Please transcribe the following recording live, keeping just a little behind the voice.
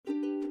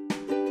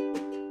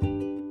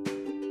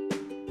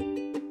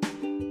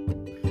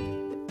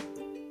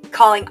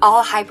calling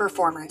all high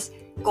performers,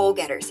 goal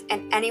getters,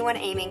 and anyone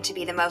aiming to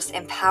be the most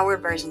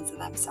empowered versions of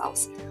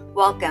themselves.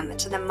 Welcome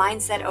to the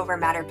Mindset Over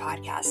Matter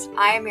podcast.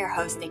 I am your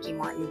host, Nikki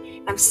Morton,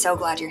 and I'm so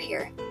glad you're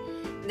here.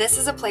 This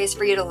is a place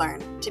for you to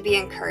learn, to be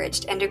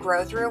encouraged, and to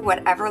grow through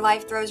whatever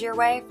life throws your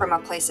way from a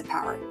place of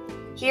power.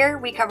 Here,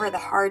 we cover the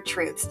hard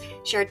truths,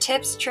 share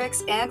tips,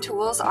 tricks, and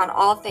tools on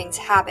all things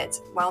habits,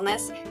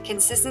 wellness,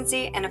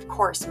 consistency, and of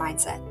course,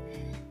 mindset.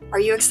 Are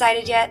you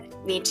excited yet?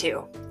 Me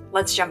too.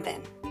 Let's jump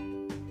in.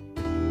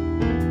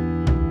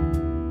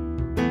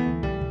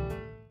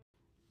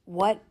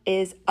 What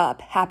is up?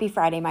 Happy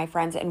Friday, my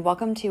friends, and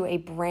welcome to a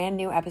brand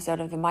new episode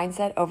of the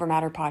Mindset Over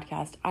Matter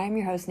podcast. I am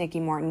your host, Nikki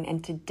Morton,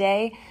 and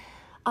today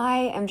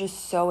I am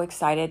just so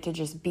excited to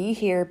just be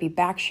here, be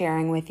back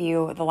sharing with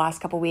you. The last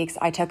couple weeks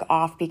I took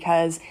off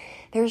because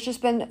there's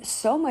just been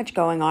so much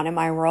going on in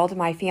my world.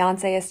 My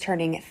fiance is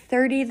turning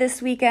 30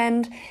 this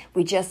weekend.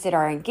 We just did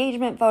our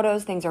engagement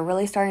photos. Things are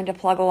really starting to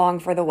plug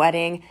along for the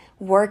wedding.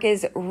 Work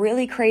is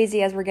really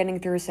crazy as we're getting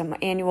through some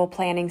annual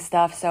planning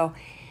stuff. So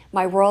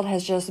my world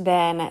has just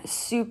been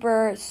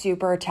super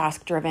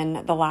task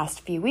driven the last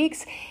few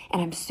weeks,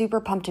 and I'm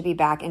super pumped to be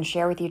back and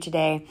share with you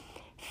today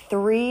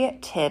 3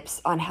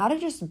 tips on how to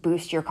just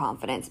boost your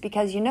confidence.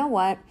 Because you know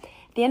what?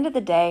 At the end of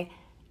the day,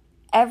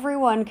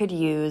 everyone could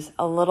use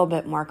a little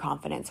bit more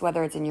confidence,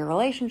 whether it's in your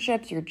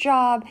relationships, your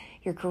job,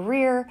 your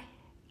career,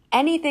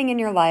 anything in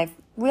your life.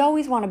 We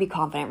always want to be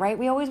confident, right?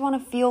 We always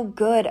want to feel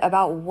good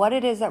about what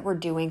it is that we're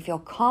doing, feel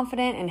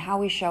confident in how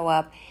we show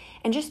up,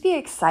 and just be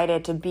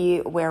excited to be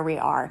where we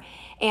are.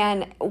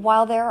 And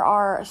while there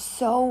are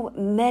so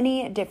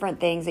many different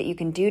things that you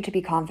can do to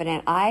be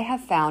confident, I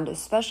have found,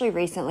 especially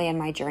recently in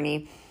my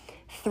journey,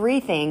 3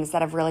 things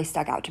that have really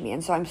stuck out to me.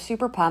 And so I'm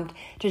super pumped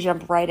to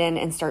jump right in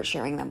and start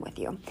sharing them with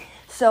you.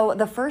 So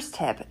the first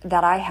tip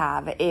that I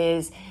have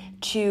is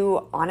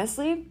to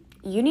honestly,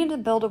 you need to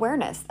build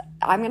awareness.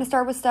 I'm going to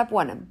start with step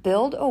 1.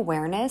 Build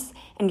awareness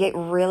and get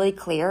really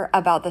clear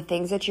about the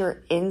things that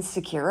you're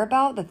insecure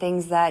about, the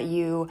things that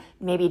you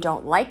maybe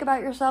don't like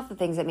about yourself, the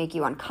things that make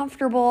you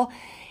uncomfortable,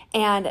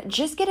 and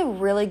just get a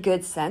really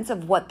good sense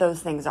of what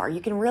those things are.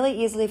 You can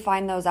really easily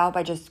find those out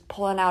by just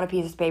pulling out a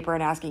piece of paper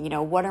and asking,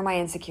 what are my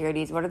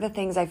insecurities? What are the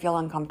things I feel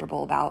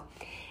uncomfortable about?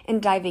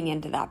 And diving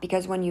into that.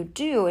 Because when you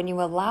do and you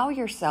allow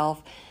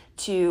yourself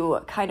to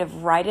kind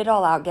of write it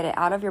all out, get it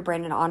out of your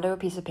brain and onto a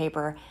piece of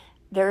paper,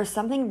 there's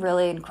something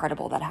really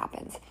incredible that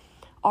happens.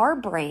 Our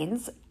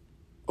brains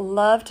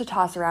love to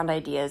toss around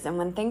ideas, and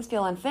when things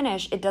feel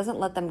unfinished, it doesn't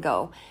let them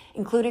go,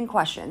 including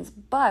questions.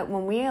 But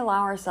when we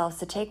allow ourselves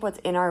to take what's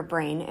in our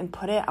brain and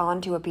put it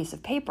onto a piece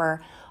of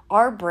paper,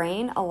 our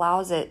brain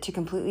allows it to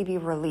completely be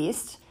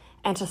released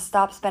and to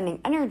stop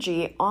spending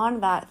energy on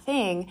that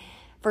thing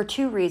for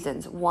 2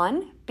 reasons.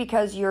 1,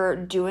 because you're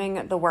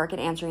doing the work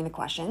and answering the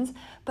questions,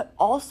 but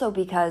also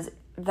because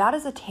that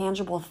is a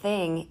tangible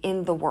thing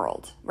in the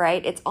world,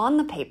 right? It's on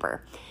the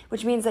paper,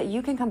 which means that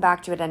you can come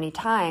back to it any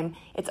time.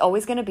 It's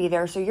always going to be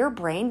there. So your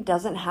brain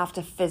doesn't have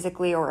to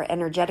physically or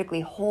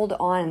energetically hold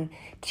on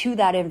to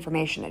that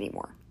information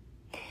anymore.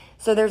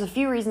 So there's a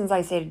few reasons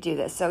I say to do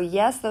this. So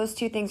yes, those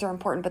 2 things are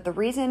important, but the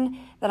reason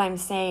that I'm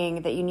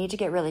saying that you need to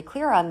get really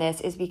clear on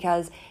this is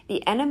because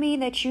the enemy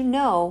that you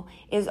know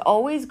is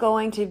always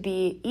going to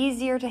be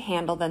easier to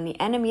handle than the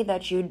enemy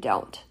that you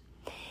don't.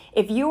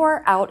 If you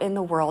are out in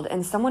the world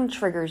and someone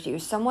triggers you,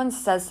 someone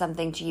says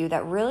something to you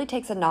that really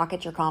takes a knock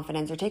at your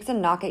confidence or takes a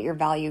knock at your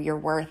value, your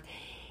worth,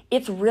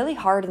 it's really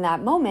hard in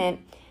that moment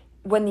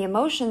when the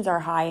emotions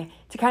are high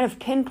to kind of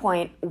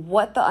pinpoint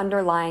what the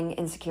underlying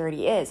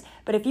insecurity is.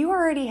 But if you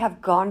already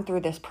have gone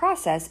through this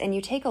process and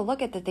you take a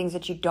look at the things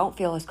that you don't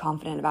feel as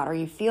confident about or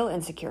you feel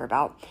insecure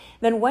about,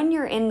 then when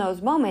you're in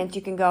those moments,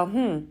 you can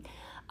go,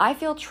 I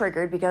feel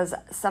triggered because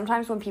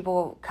sometimes when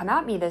people come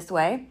at me this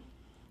way,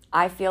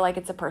 I feel like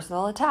it's a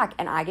personal attack,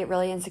 and I get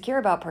really insecure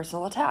about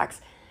personal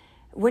attacks.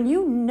 When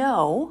you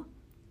know,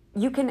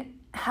 you can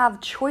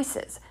have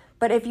choices.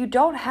 But if you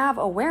don't have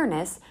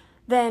awareness,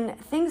 then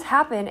things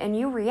happen and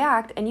you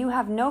react and you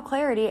have no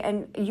clarity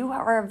and you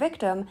are a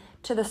victim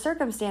to the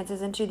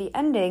circumstances and to the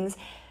endings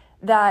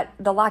that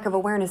the lack of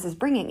awareness is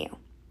bringing you.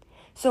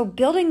 So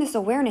building this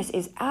awareness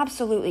is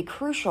absolutely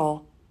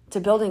crucial to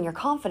building your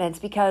confidence,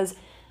 because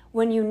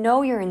when you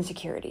know your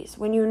insecurities,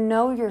 when you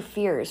know your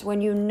fears,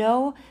 when you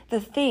know the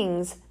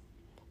things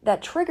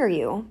that trigger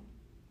you,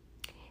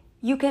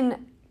 you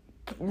can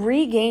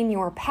regain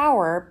your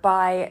power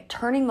by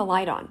turning the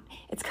light on.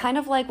 It's kind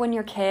of like when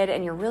you're a kid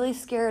and you're really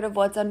scared of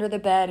what's under the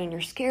bed and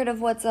you're scared of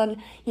what's in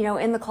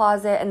the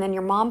closet, and then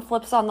your mom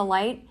flips on the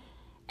light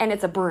and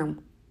it's a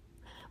broom.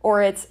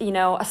 Or it's,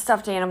 a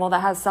stuffed animal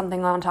that has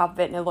something on top of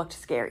it and it looked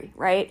scary,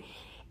 right?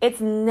 It's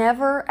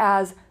never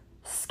as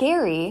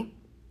scary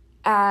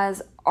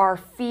as our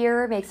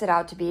fear makes it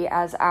out to be,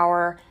 as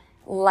our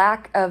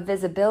lack of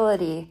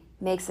visibility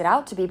makes it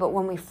out to be. But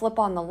when we flip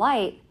on the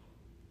light,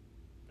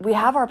 we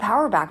have our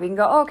power back. We can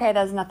go, okay,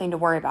 that's nothing to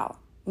worry about.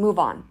 Move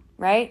on,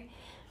 right?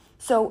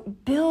 So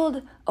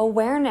build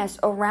awareness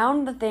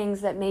around the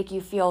things that make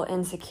you feel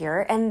insecure,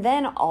 and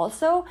then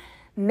also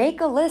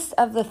make a list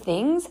of the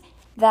things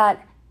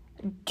that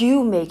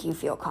do make you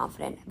feel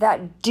confident,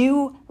 that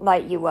do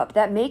light you up,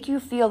 that make you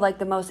feel like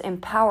the most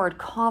empowered,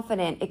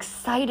 confident,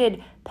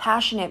 excited,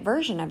 passionate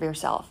version of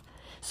yourself,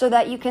 so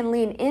that you can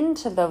lean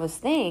into those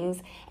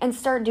things and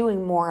start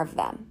doing more of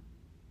them.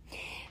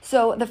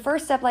 So the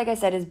first step, like I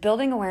said, is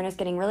building awareness,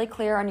 getting really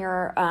clear on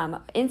your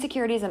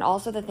insecurities and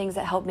also the things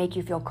that help make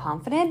you feel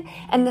confident.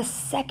 And the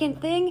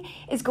second thing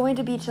is going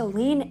to be to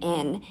lean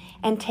in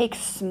and take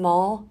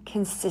small,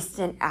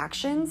 consistent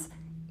actions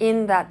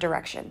in that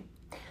direction.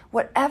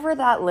 Whatever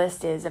that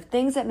list is of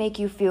things that make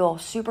you feel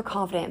super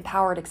confident,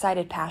 empowered,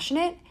 excited,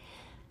 passionate,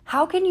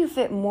 how can you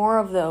fit more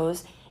of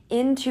those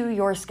into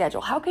your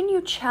schedule? How can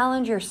you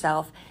challenge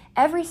yourself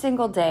every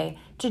single day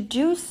to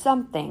do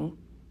something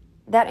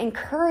that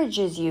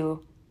encourages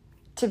you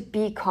to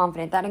be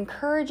confident, that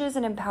encourages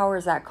and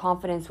empowers that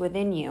confidence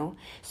within you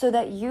so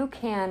that you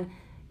can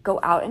go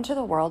out into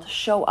the world,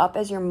 show up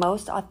as your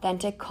most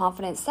authentic,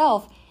 confident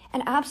self,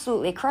 and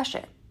absolutely crush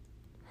it?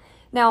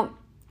 Now,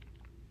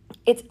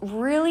 it's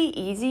really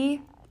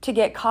easy to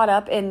get caught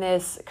up in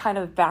this kind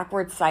of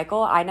backward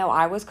cycle. I know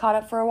I was caught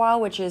up for a while,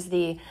 which is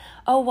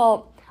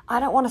I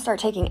don't want to start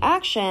taking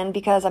action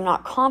because I'm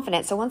not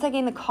confident. So once I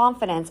gain the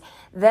confidence,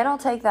 then I'll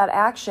take that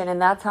action,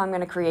 and that's how I'm going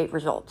to create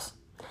results.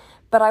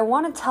 But I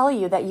want to tell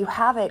you that you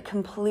have it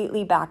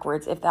completely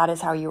backwards if that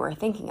is how you are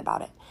thinking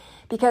about it.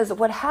 Because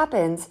what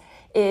happens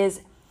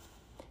is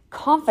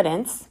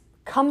confidence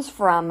comes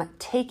from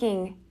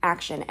taking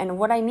action. And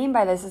what I mean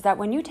by this is that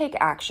when you take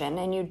action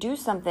and you do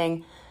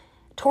something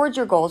towards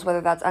your goals,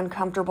 whether that's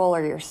uncomfortable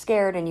or you're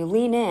scared, and you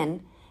lean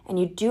in and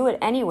you do it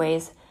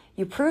anyways,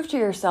 you prove to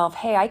yourself,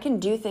 hey, I can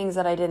do things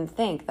that I didn't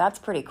think. That's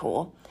pretty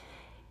cool.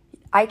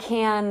 I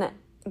can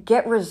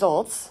get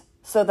results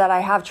so that I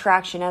have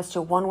traction as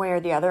to one way or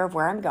the other of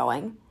where I'm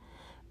going.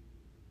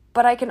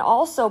 But I can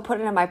also put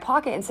it in my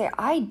pocket and say,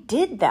 I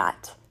did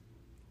that.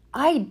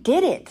 I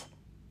did it.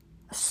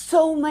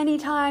 So many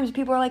times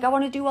people are like, I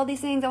want to do all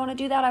these things. I want to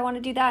do that. I want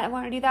to do that. I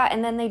want to do that.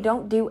 And then they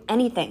don't do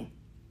anything,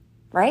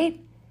 right?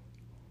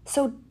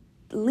 So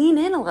lean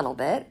in a little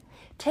bit.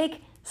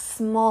 Take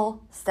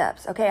small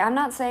steps, okay? I'm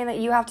not saying that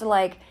you have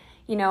to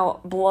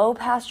blow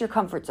past your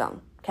comfort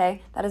zone,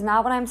 okay? That is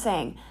not what I'm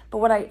saying. But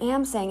what I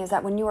am saying is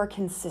that when you are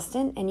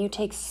consistent and you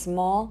take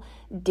small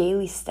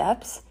daily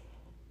steps,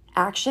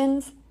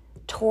 actions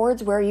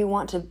towards where you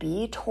want to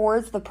be,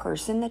 towards the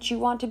person that you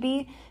want to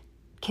be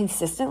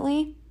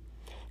consistently,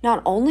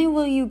 not only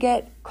will you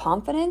get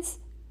confidence,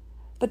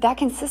 but that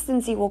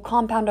consistency will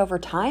compound over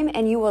time,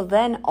 and you will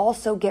then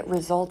also get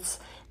results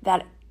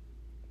that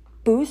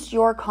boost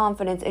your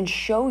confidence and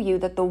show you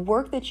that the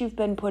work that you've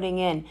been putting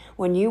in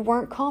when you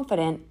weren't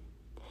confident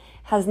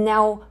has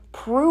now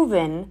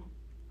proven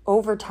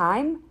over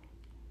time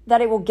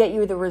that it will get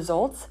you the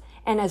results,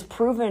 and has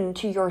proven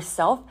to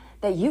yourself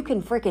that you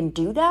can freaking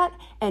do that,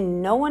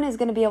 and no one is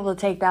going to be able to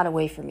take that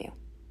away from you.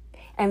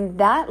 And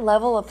that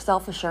level of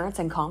self-assurance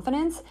and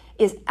confidence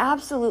is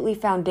absolutely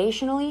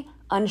foundationally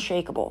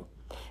unshakable.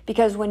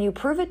 Because when you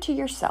prove it to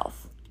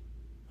yourself,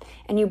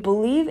 and you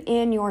believe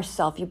in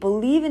yourself, you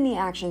believe in the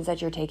actions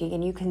that you're taking,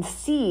 and you can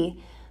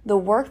see the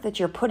work that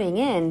you're putting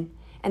in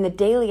and the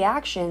daily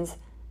actions,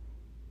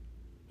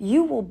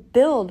 you will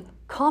build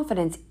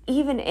confidence.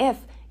 Even if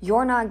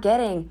you're not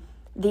getting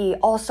the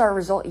all-star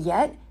result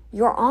yet,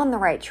 you're on the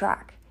right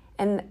track.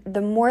 And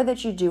the more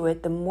that you do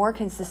it, the more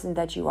consistent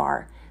that you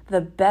are,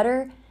 the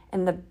better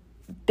and the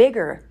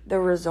bigger the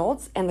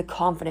results and the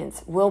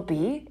confidence will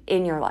be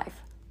in your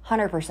life.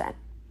 100%.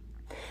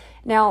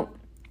 Now,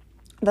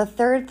 the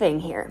third thing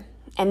here,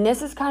 and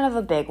this is kind of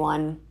a big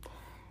one.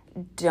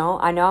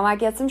 I know I might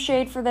get some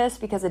shade for this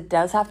because it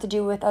does have to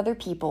do with other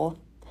people,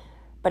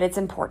 but it's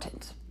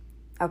important,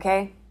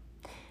 okay?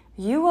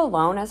 You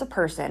alone as a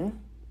person,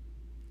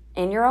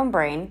 in your own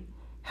brain,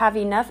 have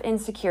enough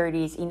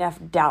insecurities, enough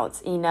doubts,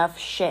 enough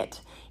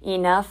shit,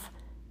 enough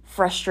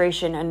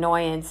frustration,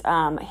 annoyance,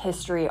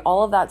 history,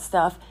 all of that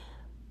stuff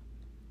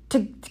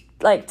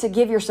to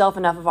give yourself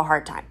enough of a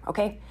hard time,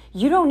 okay?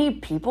 You don't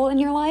need people in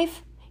your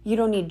life. You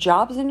don't need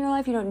jobs in your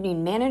life. You don't need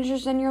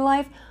managers in your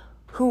life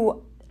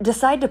who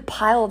decide to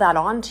pile that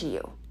onto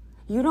you.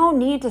 You don't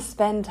need to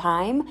spend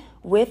time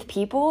with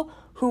people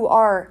who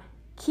are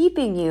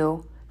keeping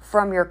you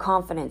from your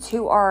confidence,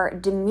 who are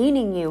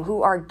demeaning you,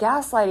 who are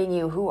gaslighting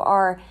you, who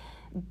are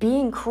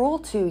being cruel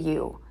to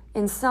you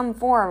in some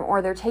form,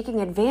 or they're taking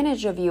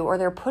advantage of you, or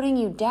they're putting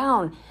you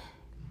down.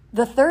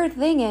 The third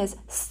thing is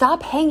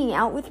stop hanging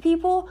out with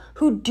people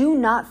who do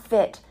not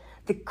fit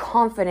the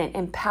confident,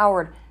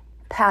 empowered,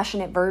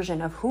 passionate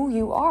version of who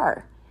you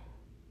are.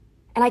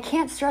 And I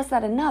can't stress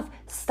that enough.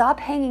 Stop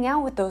hanging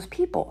out with those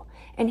people.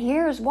 And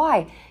here's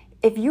why.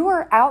 If you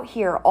are out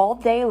here all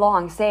day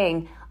long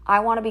saying, I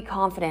want to be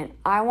confident,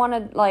 I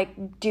want to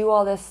do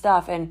all this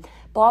stuff and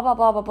blah, blah,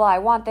 blah, blah, blah. I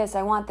want this,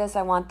 I want this,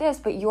 I want this,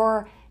 but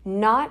you're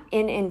not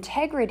in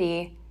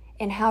integrity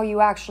in how you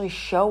actually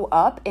show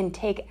up and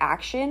take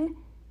action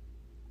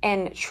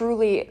and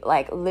truly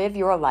live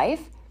your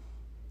life.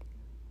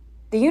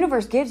 The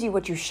universe gives you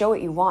what you show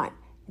it you want,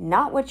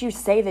 not what you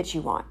say that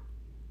you want.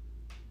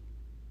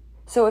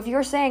 So if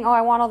you're saying, oh, I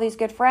want all these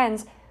good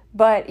friends,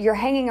 but you're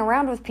hanging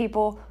around with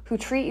people who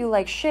treat you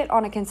like shit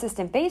on a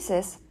consistent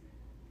basis,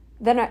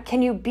 then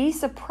can you be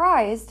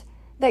surprised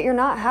that you're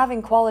not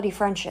having quality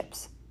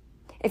friendships?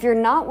 If you're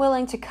not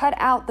willing to cut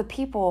out the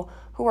people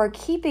who are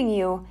keeping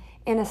you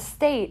in a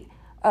state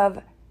of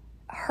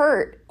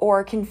hurt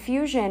or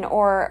confusion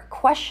or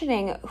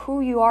questioning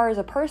who you are as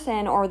a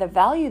person or the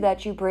value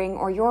that you bring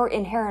or your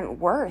inherent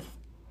worth,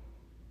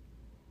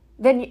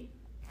 then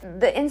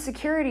the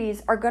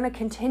insecurities are going to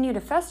continue to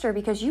fester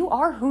because you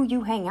are who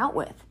you hang out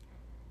with.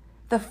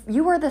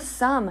 You are the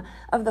sum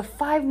of the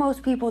 5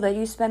 most people that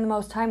you spend the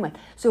most time with.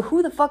 So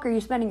who the fuck are you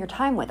spending your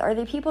time with? Are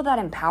they people that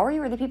empower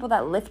you? Are they people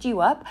that lift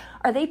you up?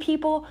 Are they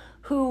people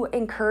who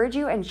encourage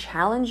you and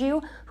challenge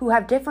you, who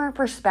have different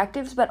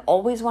perspectives but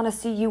always want to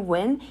see you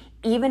win,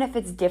 even if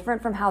it's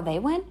different from how they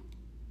win?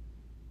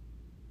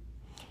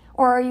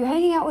 Or are you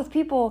hanging out with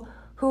people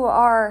who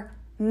are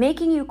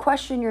making you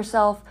question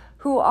yourself,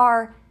 who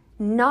are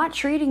not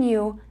treating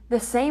you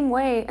the same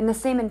way and the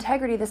same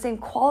integrity, the same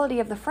quality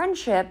of the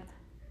friendship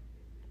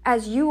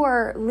as you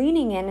are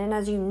leaning in and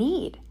as you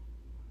need?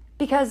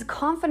 Because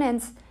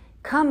confidence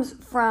comes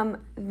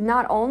from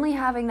not only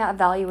having that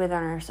value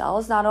within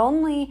ourselves, not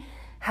only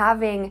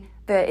having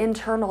the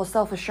internal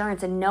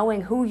self-assurance and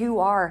knowing who you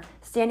are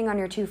standing on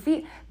your 2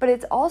 feet, but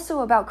it's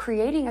also about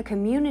creating a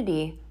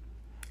community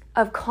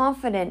of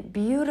confident,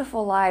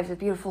 beautiful lives with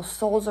beautiful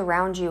souls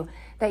around you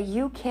that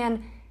you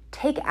can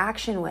take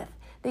action with,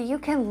 that you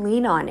can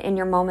lean on in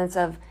your moments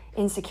of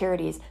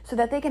insecurities so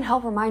that they can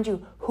help remind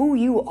you who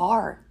you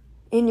are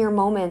in your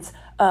moments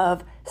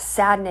of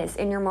sadness,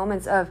 in your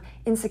moments of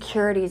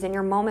insecurities, in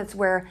your moments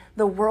where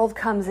the world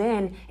comes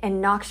in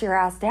and knocks your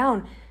ass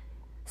down.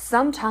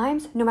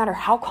 Sometimes, no matter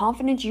how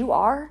confident you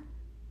are,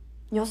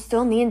 you'll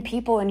still need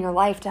people in your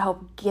life to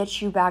help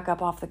get you back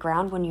up off the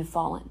ground when you've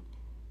fallen.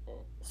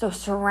 So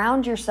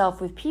surround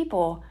yourself with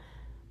people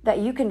that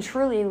you can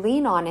truly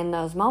lean on in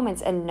those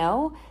moments and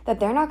know that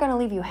they're not going to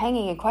leave you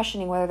hanging and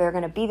questioning whether they're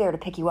going to be there to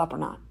pick you up or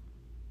not.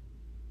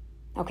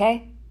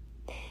 Okay?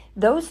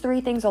 Those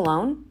 3 things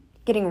alone,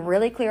 getting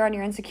really clear on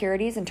your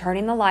insecurities and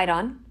turning the light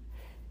on,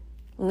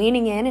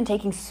 leaning in and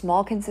taking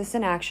small,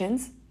 consistent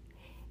actions,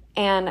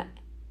 and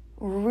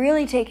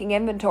really taking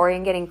inventory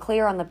and getting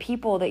clear on the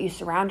people that you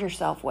surround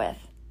yourself with.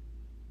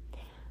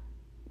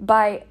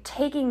 By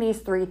taking these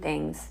 3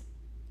 things,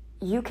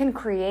 you can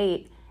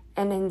create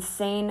an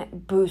insane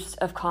boost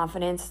of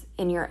confidence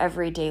in your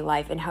everyday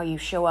life and how you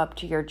show up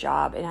to your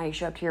job and how you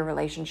show up to your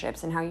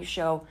relationships and how you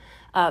show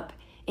up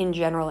in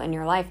general in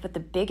your life. But the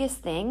biggest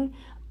thing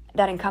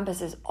that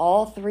encompasses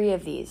all 3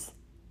 of these,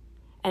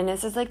 and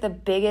this is like the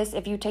biggest,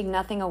 if you take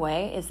nothing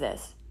away, is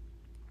this.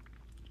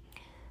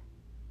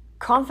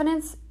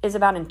 Confidence is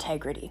about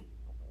integrity.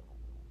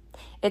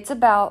 It's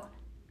about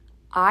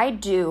I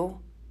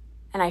do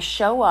and I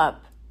show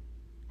up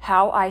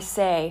how I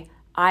say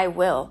I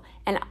will.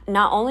 And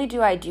not only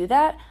do I do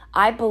that,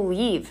 I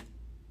believe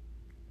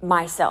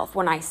myself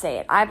when I say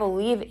it. I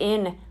believe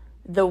in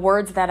the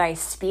words that I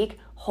speak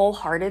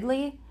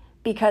wholeheartedly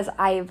because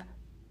I've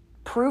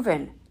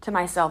proven to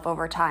myself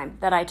over time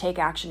that I take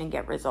action and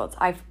get results.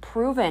 I've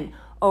proven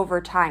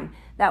over time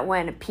that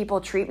when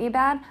people treat me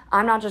bad,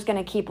 I'm not just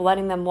going to keep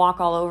letting them walk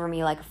all over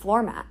me like a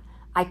floor mat.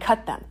 I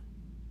cut them.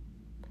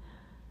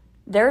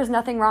 There is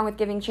nothing wrong with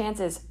giving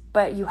chances,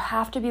 but you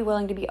have to be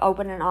willing to be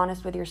open and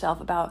honest with yourself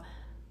about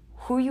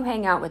who you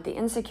hang out with, the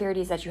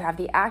insecurities that you have,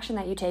 the action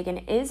that you take,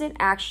 and is it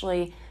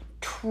actually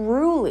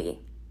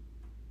truly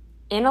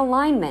in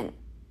alignment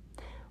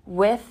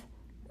with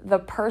the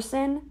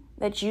person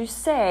that you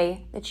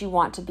say that you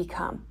want to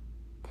become?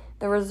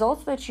 The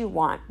results that you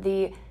want,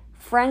 the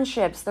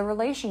friendships, the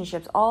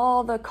relationships,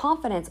 all the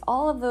confidence,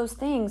 all of those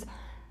things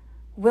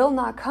will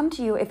not come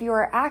to you if you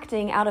are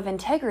acting out of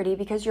integrity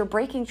because you're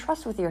breaking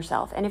trust with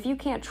yourself. And if you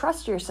can't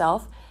trust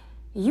yourself,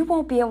 you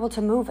won't be able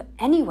to move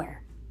anywhere.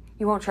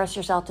 You won't trust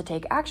yourself to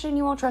take action.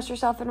 You won't trust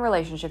yourself in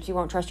relationships. You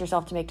won't trust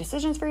yourself to make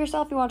decisions for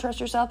yourself. You won't trust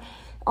yourself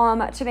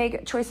to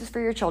make choices for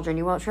your children.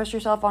 You won't trust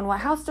yourself on what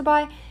house to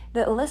buy.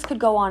 The list could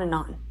go on and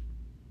on.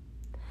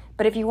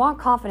 But if you want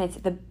confidence,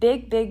 the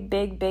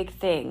big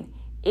thing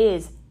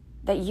is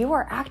that you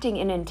are acting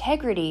in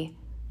integrity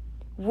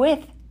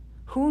with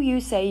who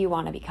you say you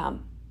want to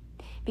become.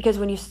 Because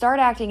when you start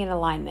acting in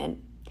alignment,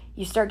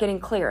 you start getting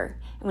clearer.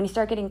 And when you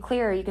start getting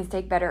clearer, you can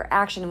take better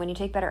action. And when you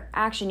take better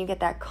action, you get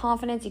that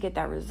confidence, you get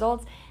that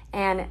results,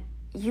 and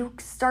you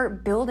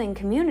start building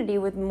community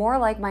with more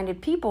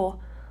like-minded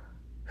people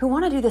who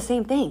want to do the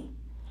same thing.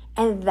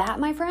 And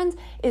that, my friends,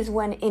 is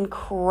when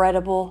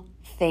incredible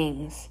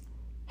things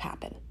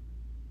happen.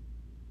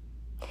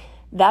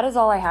 That is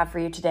all I have for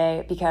you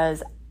today,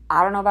 because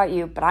I don't know about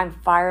you, but I'm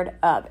fired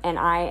up and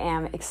I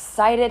am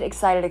excited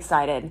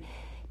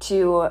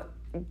to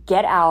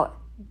get out,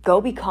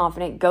 go be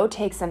confident, go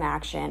take some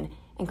action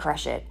and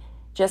crush it.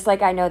 Just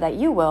like I know that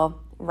you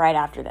will right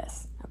after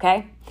this,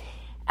 okay?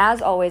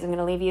 As always, I'm going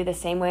to leave you the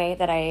same way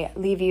that I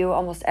leave you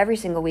almost every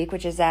single week,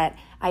 which is that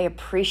I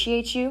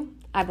appreciate you,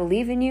 I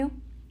believe in you,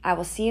 I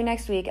will see you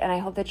next week, and I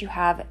hope that you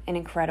have an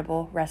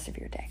incredible rest of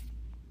your day.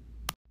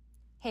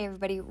 Hey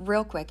everybody,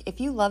 real quick, if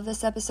you love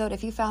this episode,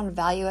 if you found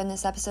value in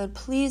this episode,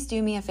 please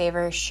do me a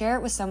favor, share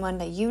it with someone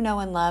that you know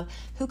and love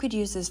who could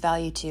use this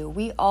value too.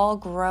 We all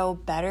grow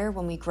better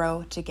when we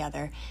grow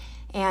together.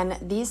 And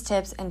these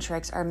tips and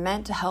tricks are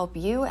meant to help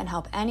you and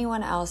help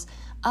anyone else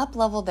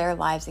up-level their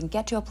lives and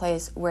get to a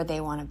place where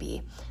they want to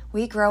be.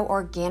 We grow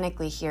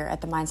organically here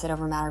at the Mindset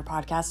Over Matter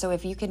podcast. So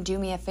if you can do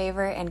me a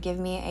favor and give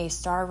me a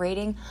star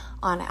rating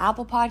on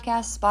Apple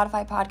Podcasts,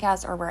 Spotify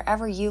Podcasts, or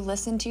wherever you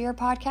listen to your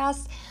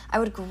podcasts, I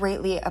would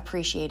greatly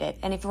appreciate it.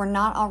 And if you're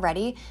not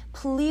already,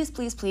 please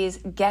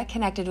get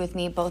connected with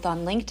me both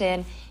on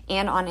LinkedIn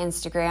and on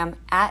Instagram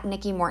at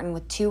Nikki Morton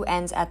with 2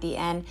 N's at the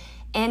end,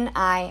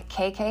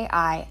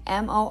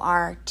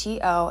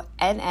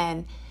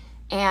 NIKKIMORTONN,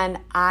 and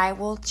I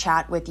will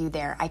chat with you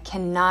there. I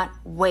cannot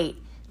wait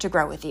to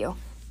grow with you.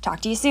 Talk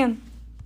to you soon.